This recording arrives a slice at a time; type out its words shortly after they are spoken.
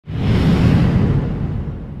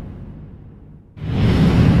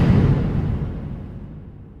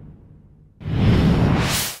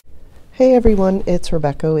Hey everyone, it's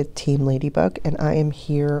Rebecca with Team Ladybug, and I am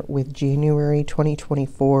here with January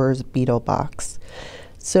 2024's Beetle Box.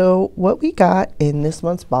 So what we got in this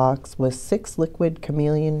month's box was 6 liquid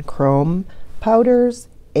Chameleon chrome powders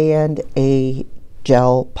and a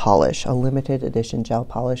gel polish, a limited edition gel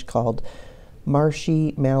polish called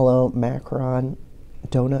Marshy-Mallow Macaron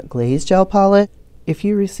Donut Glaze Gel Polish. If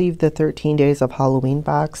you received the 13 Days of Halloween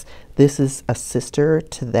box, this is a sister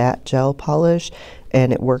to that gel polish,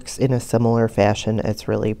 and it works in a similar fashion. It's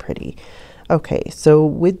really pretty. Okay, so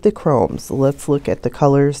with the chromes, let's look at the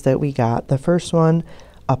colors that we got. The first one,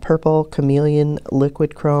 a purple Chameleon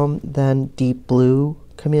liquid chrome, then deep blue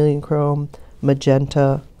Chameleon chrome,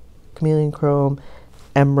 magenta Chameleon chrome,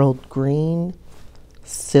 emerald green,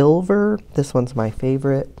 silver, this one's my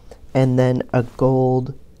favorite, and then a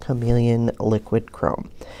gold Chameleon liquid chrome.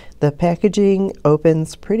 The packaging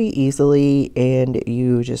opens pretty easily and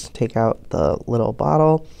you just take out the little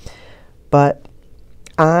bottle, but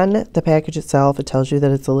on the package itself it tells you that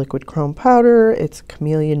it's a liquid chrome powder, it's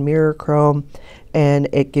Chameleon mirror chrome, and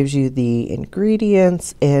it gives you the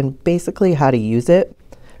ingredients and basically how to use it.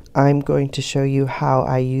 I'm going to show you how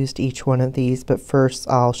I used each one of these, but first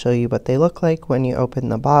I'll show you what they look like when you open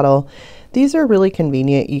the bottle. These are really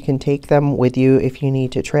convenient. You can take them with you if you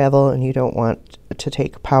need to travel and you don't want to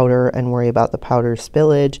take powder and worry about the powder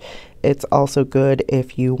spillage. It's also good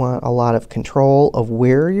if you want a lot of control of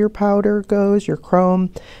where your powder goes, your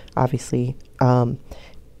chrome. Obviously,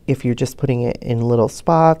 if you're just putting it in little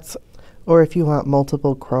spots, or if you want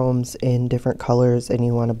multiple chromes in different colors and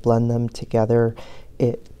you want to blend them together,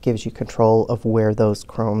 it gives you control of where those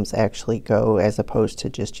chromes actually go as opposed to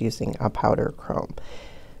just using a powder chrome.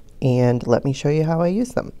 And let me show you how I use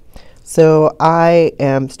them. So I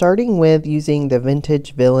am starting with using the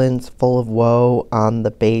Vintage Villains Full of Woe on the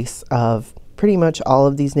base of pretty much all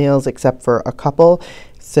of these nails except for a couple.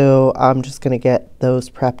 So I'm just going to get those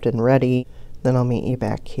prepped and ready. Then I'll meet you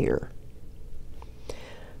back here.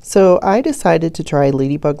 So I decided to try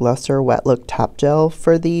Ladybug Luster Wet Look Top Gel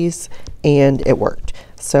for these, and it worked.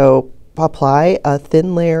 So apply a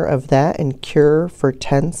thin layer of that and cure for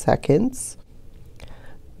 10 seconds.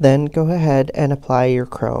 Then go ahead and apply your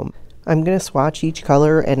chrome. I'm going to swatch each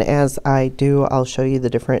color, and as I do, I'll show you the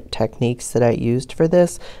different techniques that I used for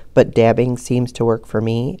this, but dabbing seems to work for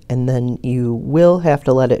me, and then you will have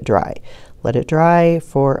to let it dry. Let it dry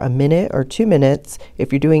for a minute or 2 minutes.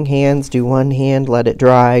 If you're doing hands, do one hand, let it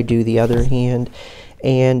dry, do the other hand,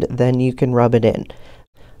 and then you can rub it in.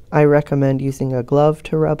 I recommend using a glove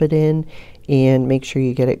to rub it in and make sure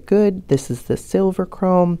you get it good. This is the silver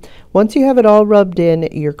chrome. Once you have it all rubbed in,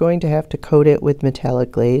 you're going to have to coat it with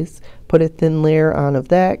metallic glaze. Put a thin layer on of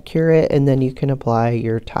that, cure it, and then you can apply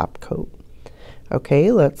your top coat.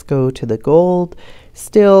 Okay, let's go to the gold.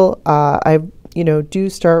 Still, I do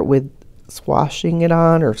start with swashing it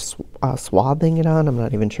on or swathing it on. I'm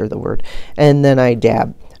not even sure the word. And then I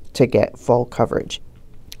dab to get full coverage.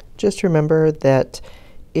 Just remember that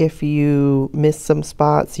if you miss some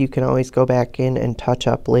spots, you can always go back in and touch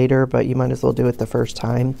up later, but you might as well do it the first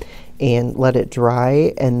time and let it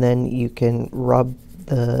dry, and then you can rub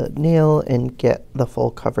the nail and get the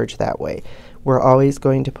full coverage that way. We're always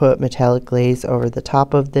going to put metallic glaze over the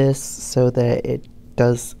top of this so that it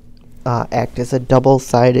does act as a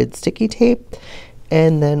double-sided sticky tape.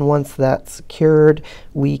 And then once that's cured,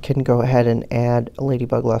 we can go ahead and add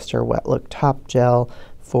Ladybug Luster Wet Look Top Gel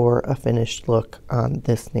for a finished look on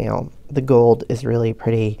this nail. The gold is really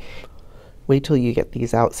pretty. Wait till you get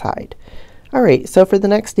these outside. Alright, so for the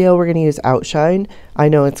next nail we're going to use Outshine. I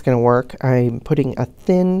know it's going to work. I'm putting a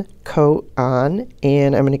thin coat on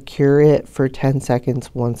and I'm going to cure it for 10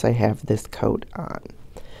 seconds once I have this coat on.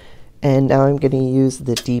 And now I'm going to use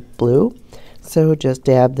the deep blue. So just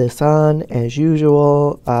dab this on as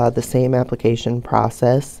usual, the same application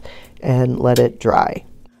process, and let it dry.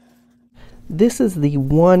 This is the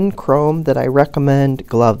one chrome that I recommend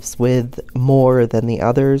gloves with more than the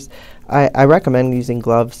others. I recommend using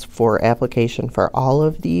gloves for application for all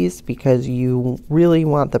of these because you really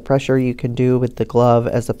want the pressure you can do with the glove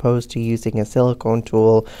as opposed to using a silicone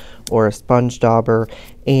tool or a sponge dauber,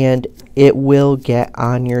 and it will get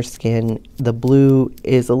on your skin. The blue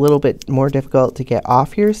is a little bit more difficult to get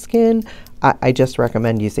off your skin. I just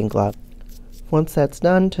recommend using gloves. Once that's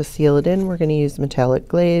done, to seal it in, we're going to use metallic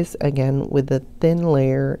glaze, again with a thin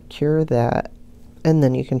layer, cure that, and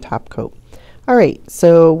then you can top coat. Alright,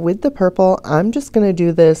 so with the purple, I'm just going to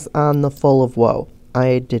do this on the Full of Woe.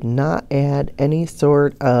 I did not add any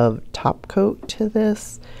sort of top coat to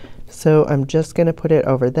this, so I'm just going to put it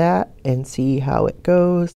over that and see how it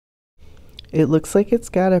goes. It looks like it's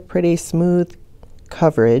got a pretty smooth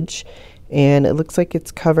coverage, and it looks like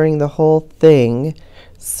it's covering the whole thing.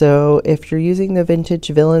 So if you're using the Vintage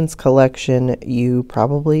Villains collection, you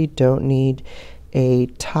probably don't need a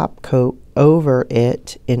top coat over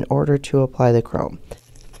it in order to apply the chrome.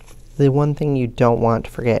 The one thing you don't want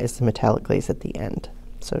to forget is the metallic glaze at the end.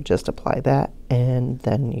 So just apply that and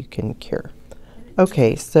then you can cure.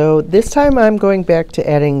 Okay, so this time I'm going back to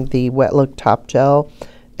adding the Wet Look Top Gel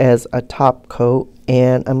as a top coat,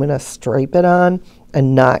 and I'm going to stripe it on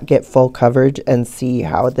and not get full coverage and see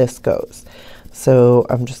how this goes. So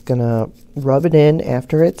I'm just going to rub it in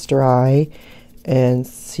after it's dry and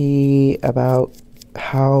see about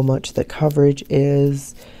how much the coverage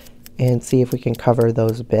is and see if we can cover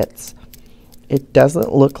those bits. It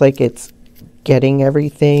doesn't look like it's getting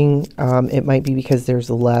everything. It might be because there's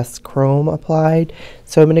less chrome applied.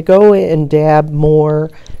 So I'm going to go in and dab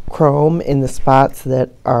more chrome in the spots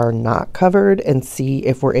that are not covered and see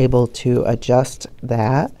if we're able to adjust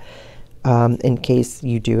that. In case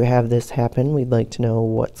you do have this happen, we'd like to know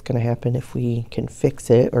what's going to happen if we can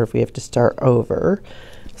fix it or if we have to start over.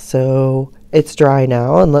 So it's dry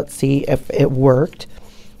now, and let's see if it worked.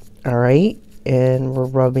 All right, and we're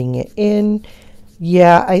rubbing it in.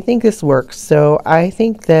 Yeah, I think this works. So I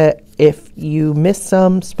think that if you miss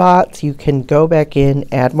some spots, you can go back in,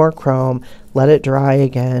 add more chrome, let it dry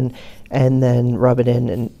again, and then rub it in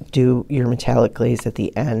and do your metallic glaze at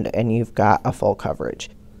the end, and you've got a full coverage.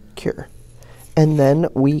 Cure. And then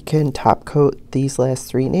we can top coat these last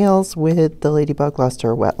 3 nails with the Ladybug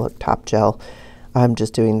Luster Wet Look Top Gel. I'm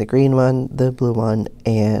just doing the green one, the blue one,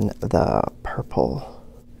 and the purple.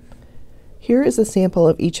 Here is a sample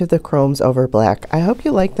of each of the chromes over black. I hope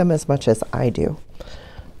you like them as much as I do.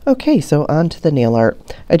 Okay, so on to the nail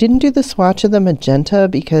art. I didn't do the swatch of the magenta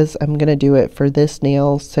because I'm going to do it for this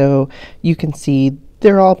nail, so you can see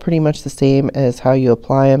they're all pretty much the same as how you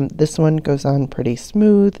apply them. This one goes on pretty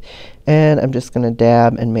smooth, and I'm just going to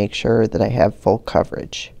dab and make sure that I have full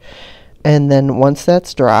coverage. And then once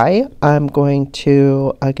that's dry, I'm going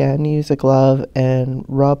to again use a glove and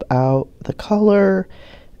rub out the color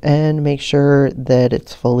and make sure that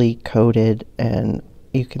it's fully coated, and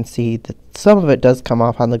you can see that some of it does come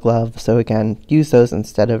off on the glove, so again, use those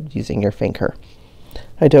instead of using your finger.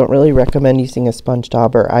 I don't really recommend using a sponge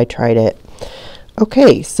dauber. I tried it.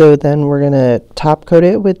 Okay, so then we're going to top coat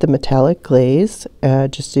it with the metallic glaze.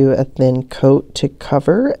 Just do a thin coat to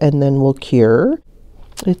cover, and then we'll cure.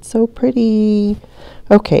 It's so pretty.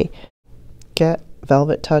 Okay, get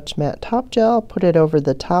Velvet Touch Matte Top Gel, put it over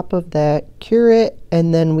the top of that, cure it,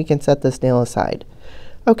 and then we can set this nail aside.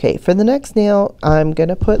 Okay, for the next nail, I'm going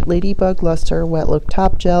to put Ladybug Luster Wet Look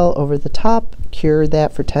Top Gel over the top, cure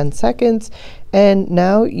that for 10 seconds, and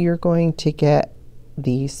now you're going to get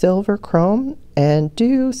the silver chrome and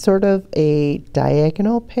do sort of a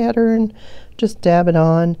diagonal pattern. Just dab it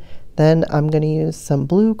on. Then I'm going to use some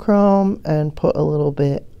blue chrome and put a little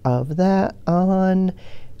bit of that on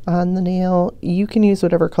the nail. You can use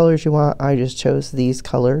whatever colors you want. I just chose these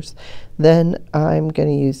colors. Then I'm going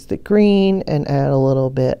to use the green and add a little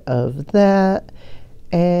bit of that.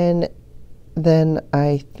 And then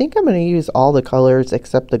I think I'm going to use all the colors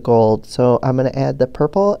except the gold. So I'm going to add the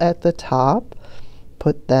purple at the top,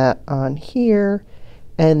 put that on here,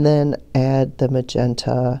 and then add the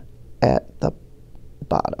magenta at the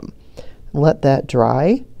bottom. Let that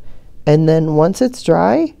dry. And then once it's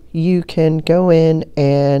dry, you can go in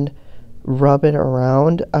and rub it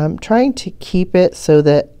around. I'm trying to keep it so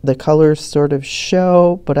that the colors sort of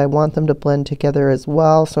show, but I want them to blend together as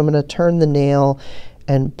well. So I'm going to turn the nail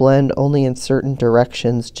and blend only in certain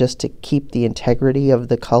directions just to keep the integrity of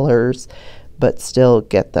the colors, but still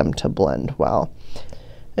get them to blend well.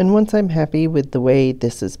 And once I'm happy with the way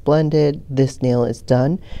this is blended, this nail is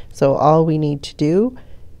done. So all we need to do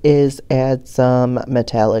is add some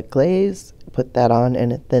metallic glaze, put that on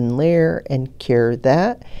in a thin layer, and cure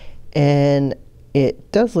that. And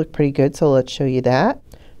it does look pretty good, so let's show you that.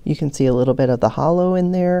 You can see a little bit of the hollow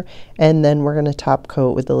in there, and then we're going to top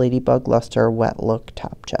coat with the Ladybug Luster Wet Look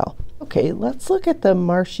Top Gel. Okay, let's look at the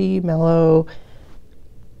Marshy-Mallow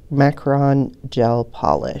Macaron gel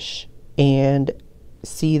polish and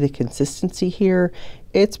see the consistency here.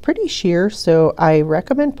 It's pretty sheer, so I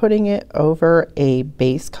recommend putting it over a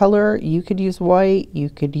base color. You could use white, you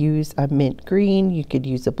could use a mint green, you could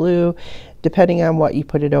use a blue. Depending on what you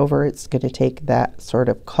put it over, it's going to take that sort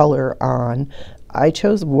of color on. I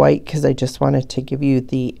chose white because I just wanted to give you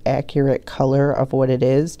the accurate color of what it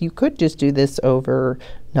is. You could just do this over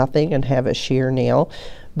nothing and have a sheer nail,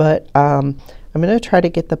 but I'm going to try to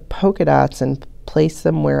get the polka dots and place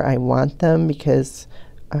them where I want them because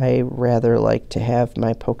I rather like to have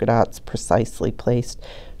my polka dots precisely placed.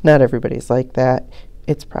 Not everybody's like that.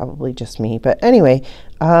 It's probably just me, but anyway,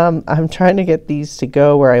 I'm trying to get these to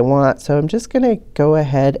go where I want, so I'm just going to go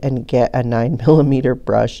ahead and get a 9mm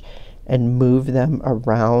brush and move them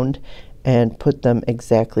around and put them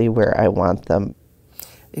exactly where I want them.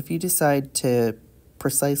 If you decide to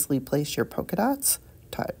precisely place your polka dots,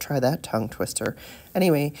 try that tongue twister.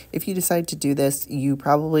 Anyway, if you decide to do this, you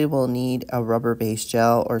probably will need a rubber base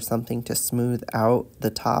gel or something to smooth out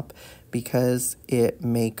the top, because it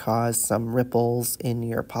may cause some ripples in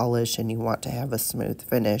your polish and you want to have a smooth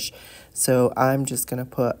finish. So I'm just going to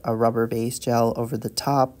put a rubber base gel over the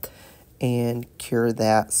top and cure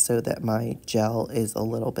that so that my gel is a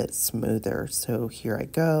little bit smoother. So here I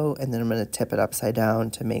go, and then I'm going to tip it upside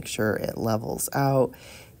down to make sure it levels out,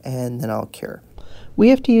 and then I'll cure. We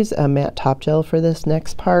have to use a matte top gel for this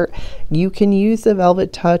next part. You can use the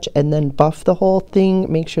Velvet Touch and then buff the whole thing.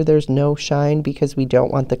 Make sure there's no shine because we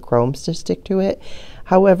don't want the chromes to stick to it.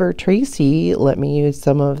 However, Tracy let me use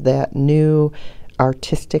some of that new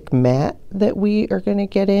artistic matte that we are going to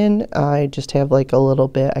get in. I just have like a little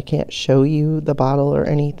bit. I can't show you the bottle or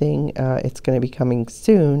anything. It's going to be coming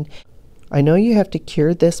soon. I know you have to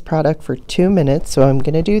cure this product for 2 minutes, so I'm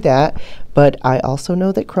going to do that, but I also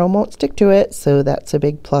know that chrome won't stick to it, so that's a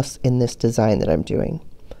big plus in this design that I'm doing.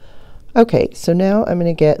 Okay, so now I'm going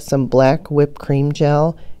to get some black whipped cream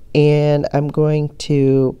gel, and I'm going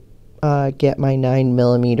to get my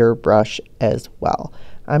 9mm brush as well.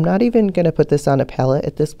 I'm not even going to put this on a palette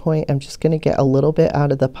at this point. I'm just going to get a little bit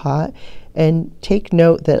out of the pot, and take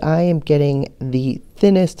note that I am getting the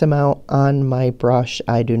thinnest amount on my brush.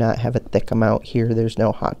 I do not have a thick amount here. There's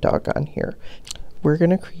no hot dog on here. We're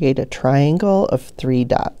going to create a triangle of 3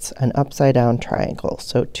 dots, an upside down triangle.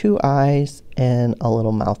 So 2 eyes and a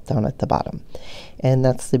little mouth down at the bottom. And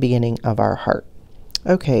that's the beginning of our heart.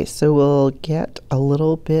 Okay, so we'll get a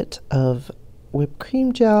little bit of whipped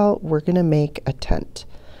cream gel. We're going to make a tent.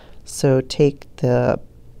 So take the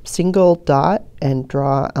single dot and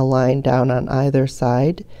draw a line down on either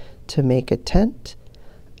side to make a tent.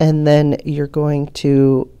 And then you're going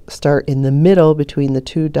to start in the middle between the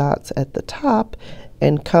 2 dots at the top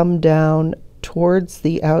and come down towards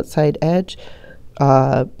the outside edge,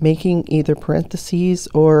 making either parentheses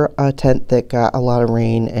or a tent that got a lot of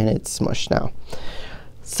rain and it's smushed now.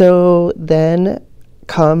 So then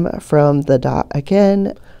come from the dot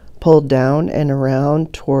again, pull down and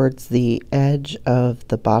around towards the edge of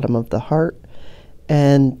the bottom of the heart,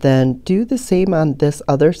 and then do the same on this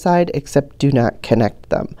other side, except do not connect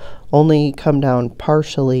them. Only come down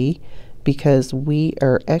partially, because we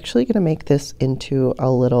are actually going to make this into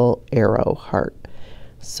a little arrow heart.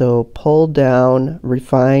 So pull down,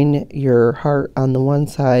 refine your heart on the one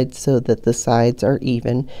side so that the sides are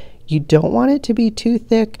even. You don't want it to be too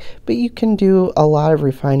thick, but you can do a lot of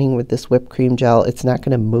refining with this whipped cream gel. It's not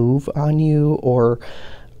going to move on you or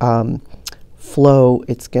flow.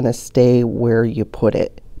 It's going to stay where you put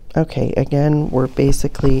it. Okay, again, we're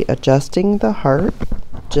basically adjusting the heart,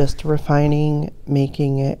 just refining,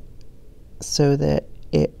 making it so that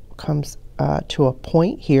it comes to a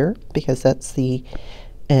point here, because that's the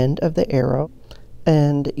end of the arrow.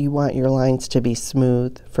 And you want your lines to be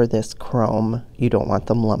smooth for this chrome. You don't want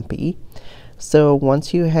them lumpy. So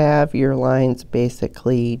once you have your lines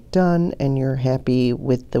basically done and you're happy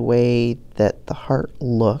with the way that the heart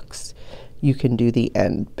looks, you can do the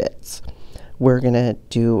end bits. We're going to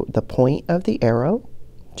do the point of the arrow,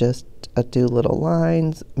 just do little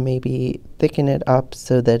lines, maybe thicken it up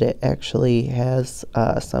so that it actually has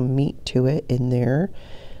some meat to it in there.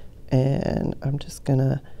 And I'm just going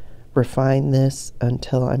to refine this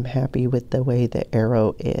until I'm happy with the way the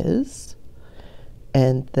arrow is.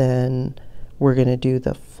 And then we're going to do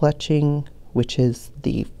the fletching, which is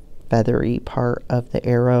the feathery part of the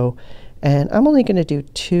arrow. And I'm only going to do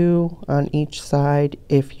 2 on each side.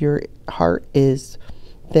 If your heart is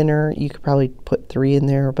thinner, you could probably put 3 in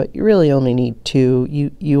there, but you really only need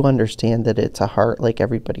 2. You understand that it's a heart, like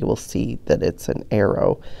everybody will see that it's an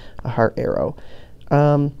arrow, a heart arrow.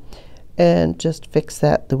 And just fix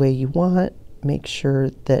that the way you want. Make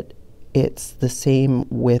sure that it's the same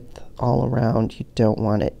width all around. You don't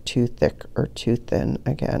want it too thick or too thin.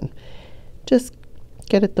 Again, just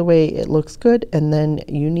get it the way it looks good, and then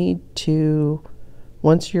you need to,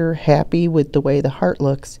 once you're happy with the way the heart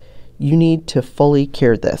looks, you need to fully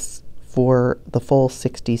cure this for the full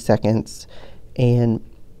 60 seconds and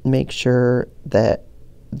make sure that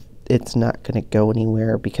it's not going to go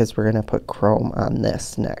anywhere, because we're going to put chrome on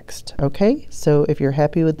this next. Okay, so if you're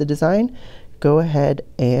happy with the design, go ahead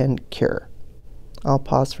and cure. I'll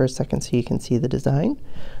pause for a second so you can see the design.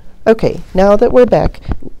 Okay, now that we're back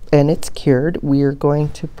and it's cured, we're going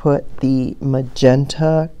to put the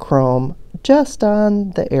magenta chrome just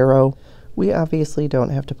on the arrow. We obviously don't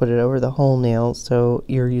have to put it over the whole nail, so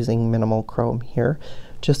you're using minimal chrome here.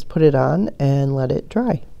 Just put it on and let it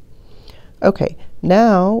dry. Okay,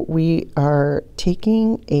 now we are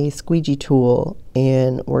taking a squeegee tool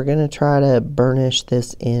and we're going to try to burnish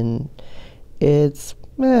this in.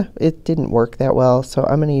 It didn't work that well, so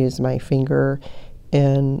I'm going to use my finger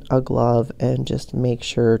and a glove and just make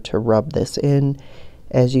sure to rub this in.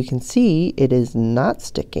 As you can see, it is not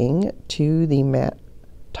sticking to the matte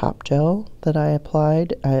top gel that I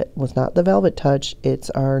applied. It was not the Velvet Touch, it's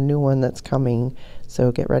our new one that's coming,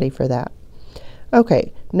 so get ready for that.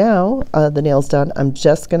 Okay, now the nail's done. I'm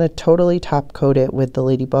just going to totally top coat it with the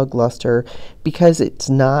Ladybug luster. Because it's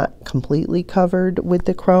not completely covered with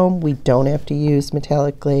the chrome, we don't have to use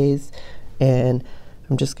metallic glaze, and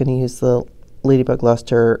I'm just going to use the Ladybug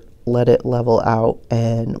luster, let it level out,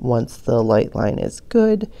 and once the light line is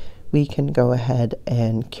good, we can go ahead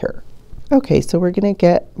and cure. Okay, so we're going to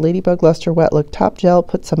get Ladybug Luster Wet Look Top Gel,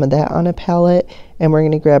 put some of that on a palette, and we're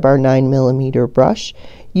going to grab our 9mm brush.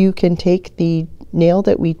 You can take the nail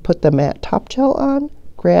that we put the matte top gel on,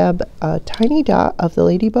 grab a tiny dot of the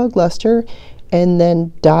Ladybug Luster, and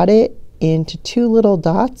then dot it into 2 little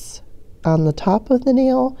dots on the top of the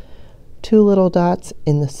nail, 2 little dots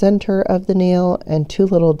in the center of the nail, and 2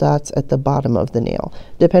 little dots at the bottom of the nail.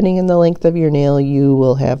 Depending on the length of your nail, you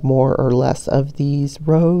will have more or less of these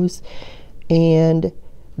rows. And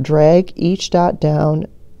drag each dot down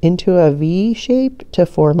into a V shape to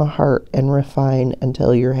form a heart and refine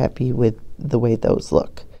until you're happy with the way those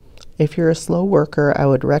look. If you're a slow worker, I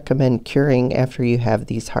would recommend curing after you have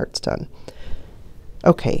these hearts done.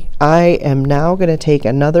 Okay, I am now going to take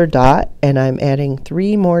another dot and I'm adding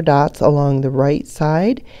 3 more dots along the right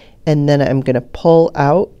side, and then I'm going to pull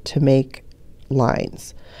out to make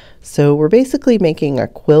lines. So we're basically making a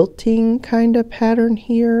quilting kind of pattern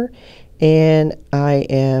here, and I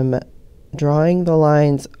am drawing the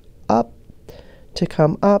lines up to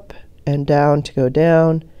come up and down to go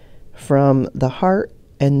down from the heart,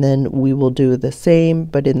 and then we will do the same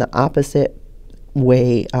but in the opposite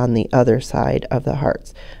way on the other side of the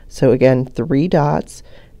hearts. So again, 3 dots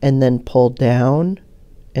and then pull down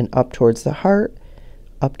and up towards the heart,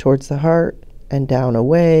 up towards the heart and down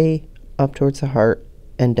away, up towards the heart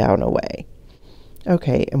and down away.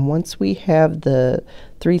 Okay, and once we have the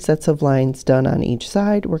 3 sets of lines done on each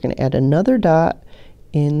side, we're going to add another dot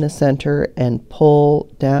in the center and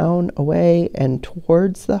pull down, away, and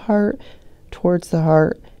towards the heart,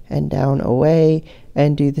 and down, away,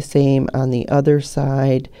 and do the same on the other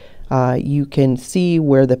side. You can see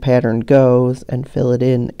where the pattern goes and fill it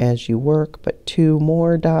in as you work, but 2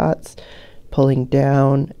 more dots, pulling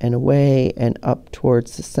down and away and up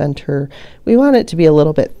towards the center. We want it to be a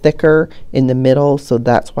little bit thicker in the middle, so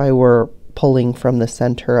that's why we're pulling from the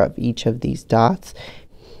center of each of these dots.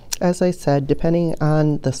 As I said, depending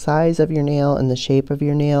on the size of your nail and the shape of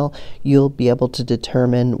your nail, you'll be able to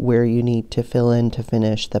determine where you need to fill in to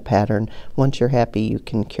finish the pattern. Once you're happy, you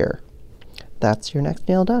can cure. That's your next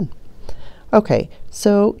nail done. Okay,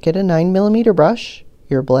 so get a 9mm brush,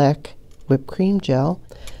 your black whipped cream gel.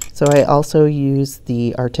 So I also use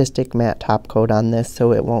the artistic matte top coat on this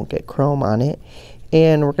so it won't get chrome on it.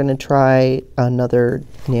 And we're going to try another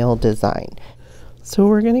nail design. So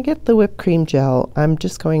we're going to get the whipped cream gel. I'm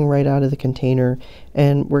just going right out of the container,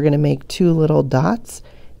 and we're going to make 2 little dots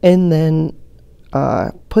and then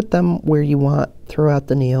put them where you want throughout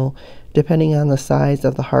the nail. Depending on the size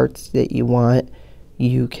of the hearts that you want,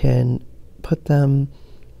 you can put them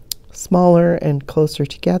smaller and closer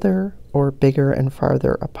together or bigger and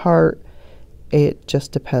farther apart. It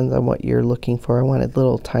just depends on what you're looking for. I wanted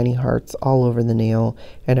little tiny hearts all over the nail,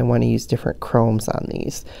 and I want to use different chromes on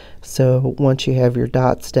these. So once you have your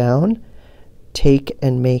dots down, take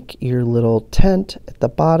and make your little tent at the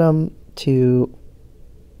bottom to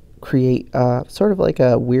create sort of like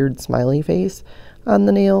a weird smiley face on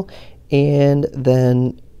the nail, and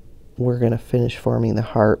then we're going to finish forming the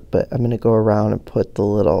heart, but I'm going to go around and put the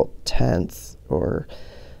little tents or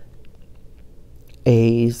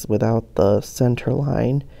A's without the center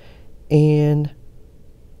line and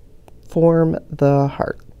form the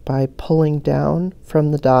heart by pulling down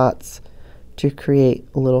from the dots to create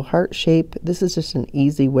a little heart shape. This is just an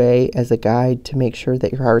easy way as a guide to make sure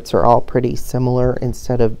that your hearts are all pretty similar.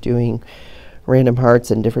 Instead of doing random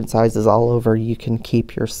hearts in different sizes all over, you can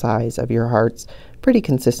keep your size of your hearts pretty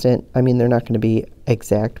consistent. I mean, they're not going to be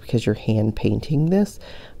exact because you're hand painting this,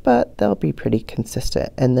 but they'll be pretty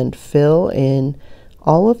consistent. And then fill in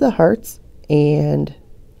all of the hearts, and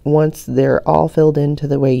once they're all filled into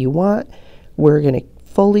the way you want, we're going to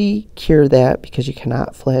fully cure that because you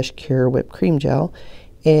cannot flash cure whipped cream gel.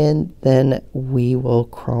 and then we will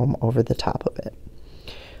chrome over the top of it.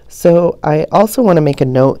 So I also want to make a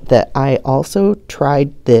note that I also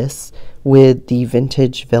tried this with the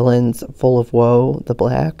Vintage Villains Full of Woe, the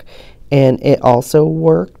black, and it also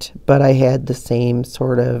worked, but I had the same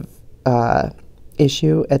sort of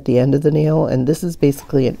issue at the end of the nail, and this is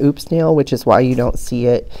basically an oops nail, which is why you don't see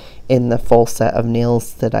it in the full set of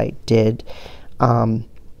nails that I did on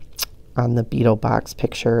the Beetle Box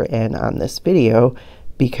picture and on this video,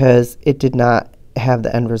 because it did not have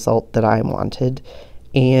the end result that I wanted.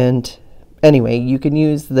 And anyway, you can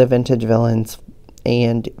use the Vintage Villains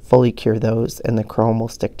and fully cure those, and the chrome will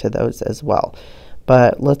stick to those as well.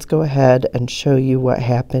 But let's go ahead and show you what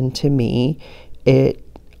happened to me. It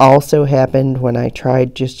also happened when I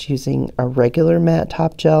tried just using a regular matte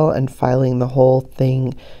top gel and filing the whole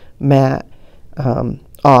thing matte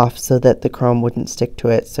off so that the chrome wouldn't stick to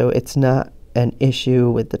it. So it's not an issue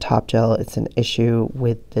with the top gel, it's an issue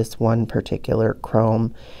with this one particular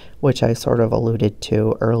chrome, which I sort of alluded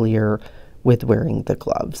to earlier with wearing the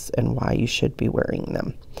gloves and why you should be wearing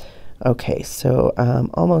them. Okay, so I'm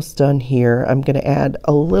almost done here. I'm going to add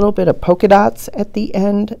a little bit of polka dots at the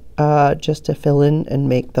end just to fill in and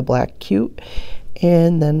make the black cute,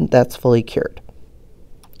 and then that's fully cured.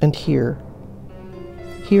 And here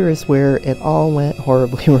is where it all went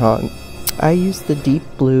horribly wrong. I used the deep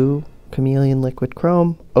blue Chameleon liquid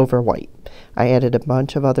chrome over white. I added a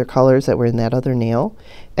bunch of other colors that were in that other nail,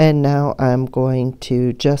 and now I'm going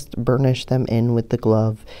to just burnish them in with the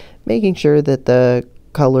glove, making sure that the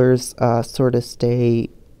colors sort of stay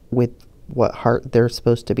with what heart they're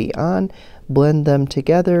supposed to be on. Blend them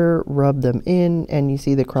together, rub them in, and you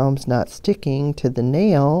see the chrome's not sticking to the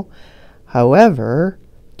nail. However,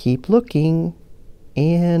 keep looking,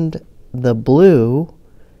 and the blue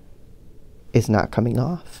is not coming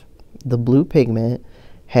off. The blue pigment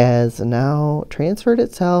has now transferred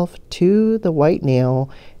itself to the white nail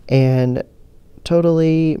and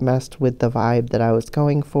totally messed with the vibe that I was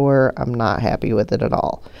going for. I'm not happy with it at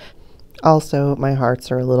all. Also, my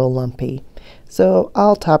hearts are a little lumpy. So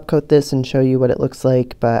I'll top coat this and show you what it looks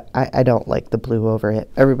like, but I don't like the blue over it.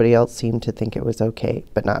 Everybody else seemed to think it was okay,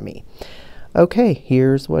 but not me. Okay,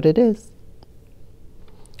 here's what it is.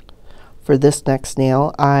 For this next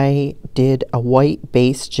nail, I did a white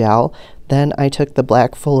base gel. Then I took the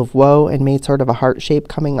black Full of Woe and made sort of a heart shape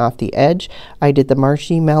coming off the edge. I did the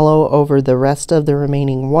Marshy-Mallow over the rest of the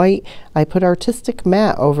remaining white. I put Artistic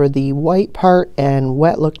Matte over the white part and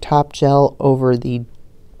Wet Look Top Gel over the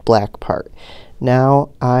black part.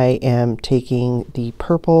 Now I am taking the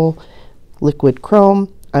purple liquid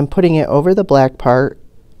chrome. I'm putting it over the black part,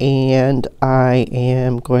 and I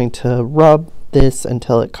am going to rub this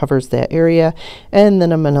until it covers that area, and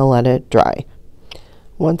then I'm going to let it dry.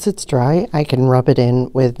 Once it's dry, I can rub it in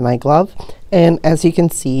with my glove, and as you can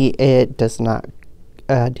see, it does not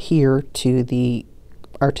adhere to the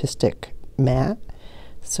Artistic Matte.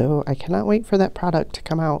 So I cannot wait for that product to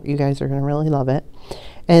come out. You guys are going to really love it.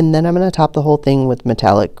 And then I'm going to top the whole thing with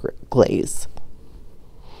metallic glaze.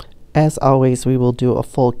 As always, we will do a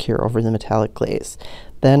full cure over the metallic glaze.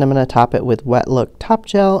 Then I'm going to top it with Wet Look Top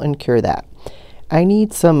Gel and cure that. I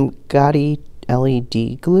need some Gotti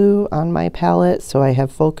LED glue on my palette, so I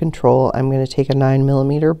have full control. I'm going to take a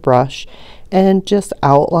 9mm brush and just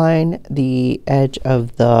outline the edge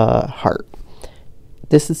of the heart.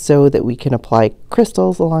 This is so that we can apply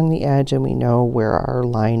crystals along the edge and we know where our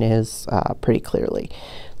line is pretty clearly.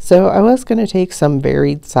 So I was going to take some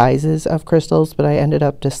varied sizes of crystals, but I ended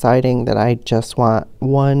up deciding that I just want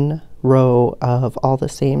one row of all the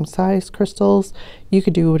same size crystals. You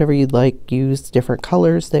could do whatever you'd like. Use different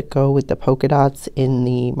colors that go with the polka dots in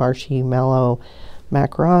the Marshy-Mallow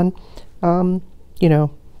Macaron. You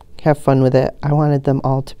know, have fun with it. I wanted them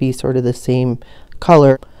all to be sort of the same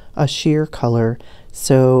color, a sheer color,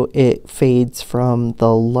 so it fades from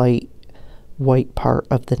the light white part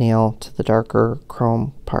of the nail to the darker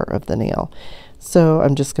chrome part of the nail. So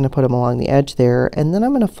I'm just going to put them along the edge there, and then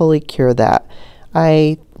I'm going to fully cure that.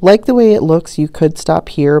 I like the way it looks. You could stop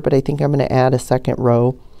here, but I think I'm going to add a second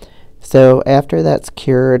row. So after that's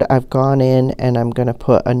cured, I've gone in and I'm going to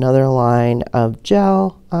put another line of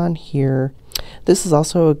gel on here. This is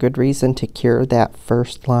also a good reason to cure that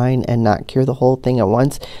first line and not cure the whole thing at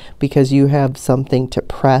once, because you have something to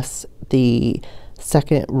press the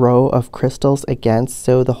second row of crystals against,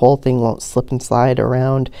 so the whole thing won't slip and slide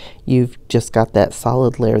around. You've just got that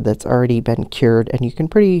solid layer that's already been cured, and you can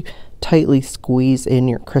pretty tightly squeeze in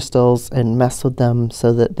your crystals and mess with them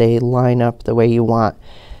so that they line up the way you want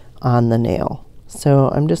on the nail. So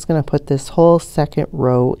I'm just going to put this whole second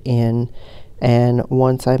row in, And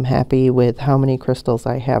once I'm happy with how many crystals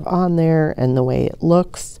I have on there and the way it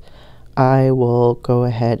looks, I will go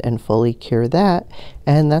ahead and fully cure that.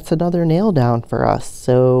 And that's another nail down for us.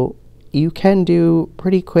 So you can do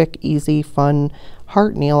pretty quick, easy, fun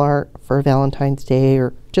heart nail art for Valentine's Day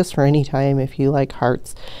or just for any time if you like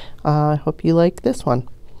hearts. I hope you like this one.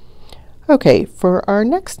 Okay, for our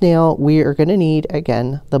next nail, we are going to need,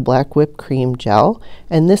 again, the black whipped cream gel.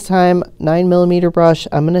 And this time, 9mm brush,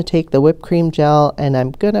 I'm going to take the whipped cream gel and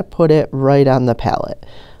I'm going to put it right on the palette.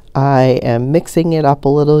 I am mixing it up a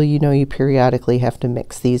little. You know, you periodically have to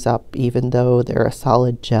mix these up. Even though they're a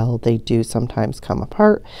solid gel, they do sometimes come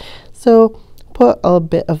apart. So put a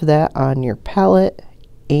bit of that on your palette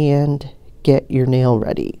and get your nail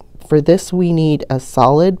ready. For this, we need a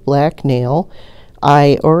solid black nail.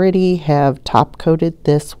 I already have top coated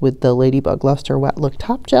this with the Ladybug Luster Wet Look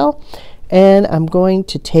Top Gel, and I'm going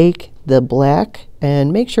to take the black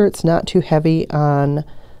and make sure it's not too heavy on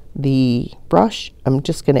the brush. I'm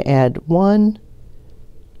just going to add 1,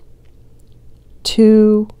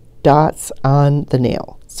 2 dots on the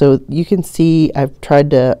nail. So you can see I've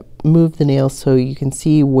tried to move the nail so you can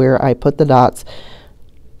see where I put the dots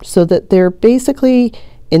so that they're basically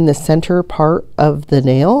in the center part of the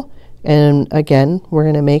nail. And again, we're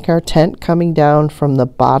going to make our tent coming down from the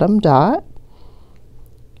bottom dot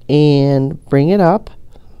and bring it up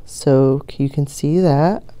so you can see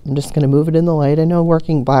that. I'm just going to move it in the light. I know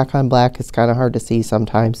working black on black is kind of hard to see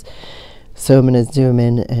sometimes, so I'm going to zoom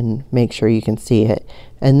in and make sure you can see it.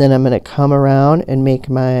 And then I'm going to come around and make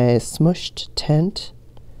my smushed tent,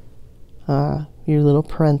 your little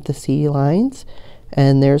parenthesis lines.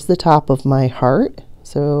 And there's the top of my heart,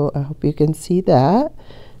 so I hope you can see that.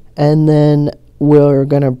 And then we're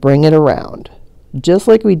going to bring it around just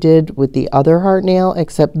like we did with the other heart nail,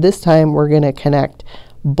 except this time we're going to connect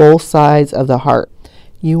both sides of the heart.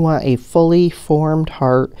 You want a fully formed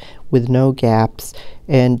heart with no gaps,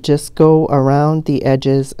 and just go around the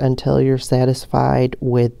edges until you're satisfied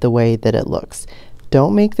with the way that it looks.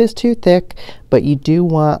 Don't make this too thick, but you do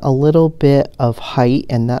want a little bit of height,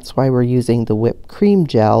 and that's why we're using the whipped cream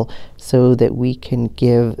gel, so that we can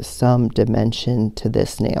give some dimension to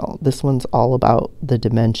this nail. This one's all about the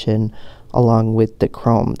dimension along with the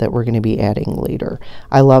chrome that we're going to be adding later.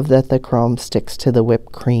 I love that the chrome sticks to the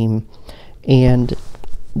whipped cream and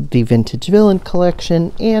the Vintage Villain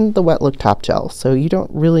collection and the Wet Look Top Gel, so you don't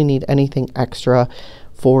really need anything extra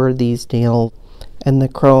for these nails. And the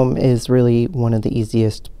chrome is really one of the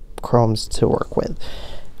easiest chromes to work with.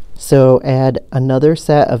 So add another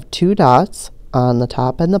set of 2 dots on the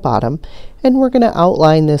top and the bottom, and we're going to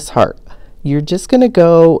outline this heart. You're just going to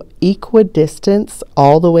go equidistant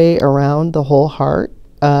all the way around the whole heart,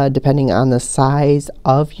 depending on the size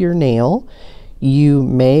of your nail. You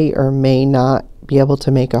may or may not be able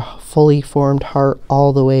to make a fully formed heart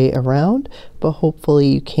all the way around, but hopefully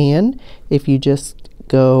you can if you just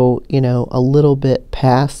go, you know, a little bit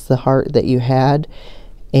past the heart that you had.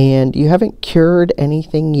 And you haven't cured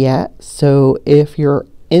anything yet, so if your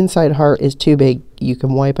inside heart is too big, you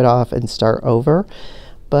can wipe it off and start over.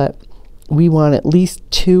 But we want at least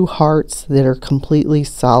 2 hearts that are completely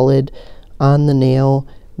solid on the nail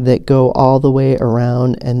that go all the way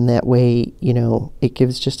around, and that way, you know, it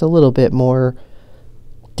gives just a little bit more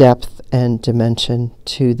depth and dimension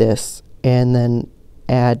to this. And then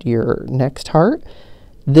add your next heart.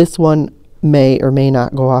 This one may or may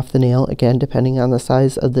not go off the nail, again, depending on the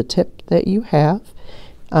size of the tip that you have.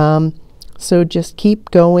 So just keep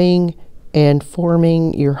going and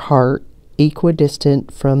forming your heart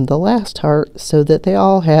equidistant from the last heart so that they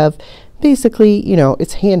all have basically, you know,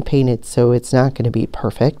 it's hand painted, so it's not going to be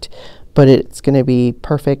perfect, but it's going to be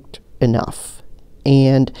perfect enough.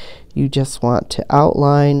 And you just want to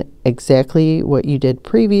outline exactly what you did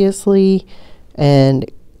previously and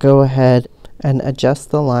go ahead and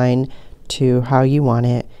adjust the line to how you want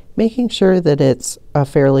it, making sure that it's a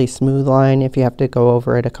fairly smooth line. If you have to go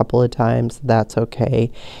over it a couple of times, that's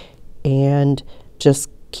okay. And just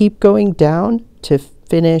keep going down to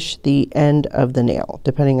finish the end of the nail.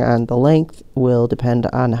 Depending on the length will depend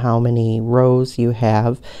on how many rows you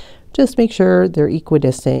have. Just make sure they're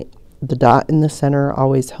equidistant. The dot in the center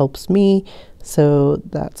always helps me, so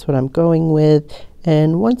that's what I'm going with.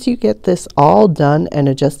 And once you get this all done and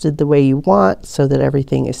adjusted the way you want so that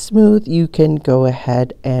everything is smooth, you can go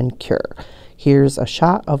ahead and cure. Here's a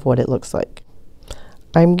shot of what it looks like.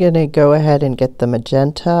 I'm going to go ahead and get the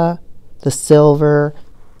magenta, the silver,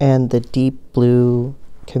 and the deep blue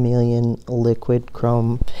Chameleon liquid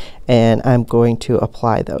chrome, and I'm going to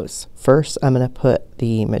apply those. First, I'm going to put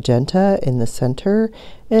the magenta in the center,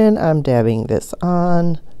 and I'm dabbing this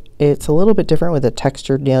on it's a little bit different with a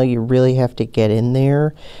textured nail. You really have to get in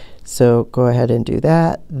there. So go ahead and do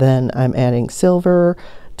that. Then I'm adding silver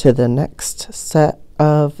to the next set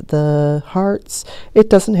of the hearts. It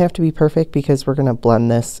doesn't have to be perfect because we're going to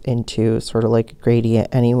blend this into sort of like a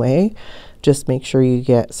gradient anyway. Just make sure you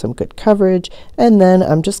get some good coverage, and then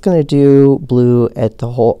I'm just going to do blue at the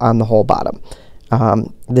on the whole bottom.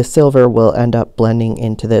 The silver will end up blending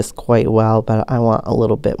into this quite well, but I want a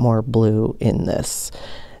little bit more blue in this.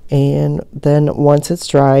 And then once it's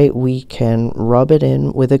dry, we can rub it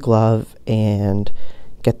in with a glove and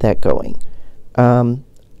get that going.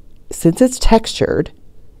 Since it's textured,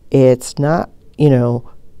 it's not, you know,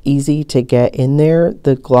 easy to get in there.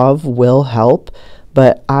 The glove will help,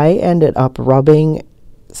 but I ended up rubbing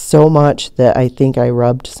so much that I think I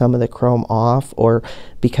rubbed some of the chrome off, or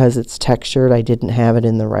because it's textured, I didn't have it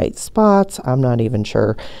in the right spots. I'm not even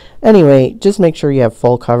sure. Anyway, just make sure you have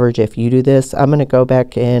full coverage if you do this. I'm going to go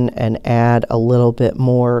back in and add a little bit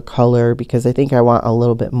more color because I think I want a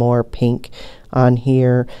little bit more pink on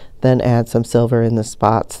here. Then add some silver in the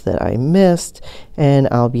spots that I missed, and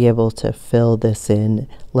I'll be able to fill this in,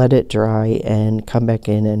 let it dry, and come back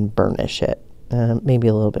in and burnish it. Maybe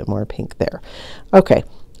a little bit more pink there. Okay,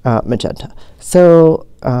 magenta. So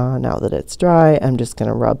now that it's dry, I'm just going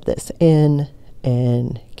to rub this in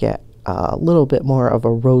and get a little bit more of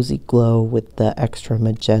a rosy glow with the extra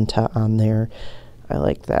magenta on there. I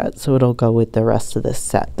like that. So it'll go with the rest of the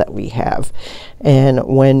set that we have. And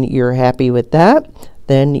when you're happy with that,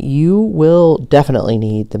 then you will definitely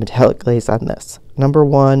need the metallic glaze on this. Number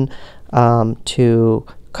one, to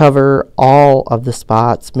cover all of the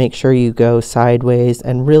spots, make sure you go sideways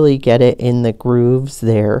and really get it in the grooves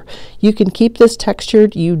there. You can keep this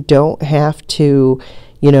textured. You don't have to,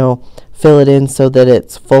 you know, fill it in so that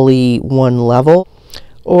it's fully one level.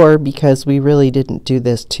 Or because we really didn't do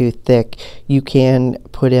this too thick, you can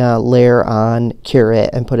put a layer on, cure it,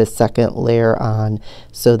 and put a second layer on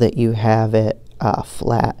so that you have it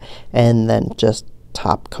flat, and then just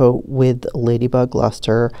top coat with Ladybug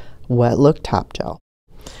Luster Wet Look Top Gel.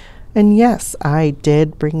 And yes, I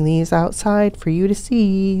did bring these outside for you to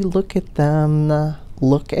see. Look at them.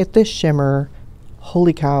 Look at the shimmer.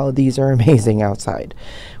 Holy cow, these are amazing outside.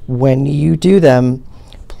 When you do them,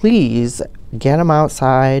 please get them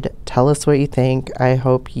outside. Tell us what you think. I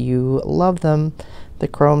hope you love them. The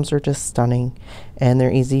chromes are just stunning, and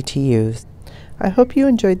they're easy to use. I hope you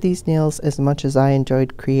enjoyed these nails as much as I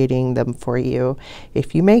enjoyed creating them for you.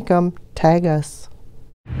 If you make them, tag us.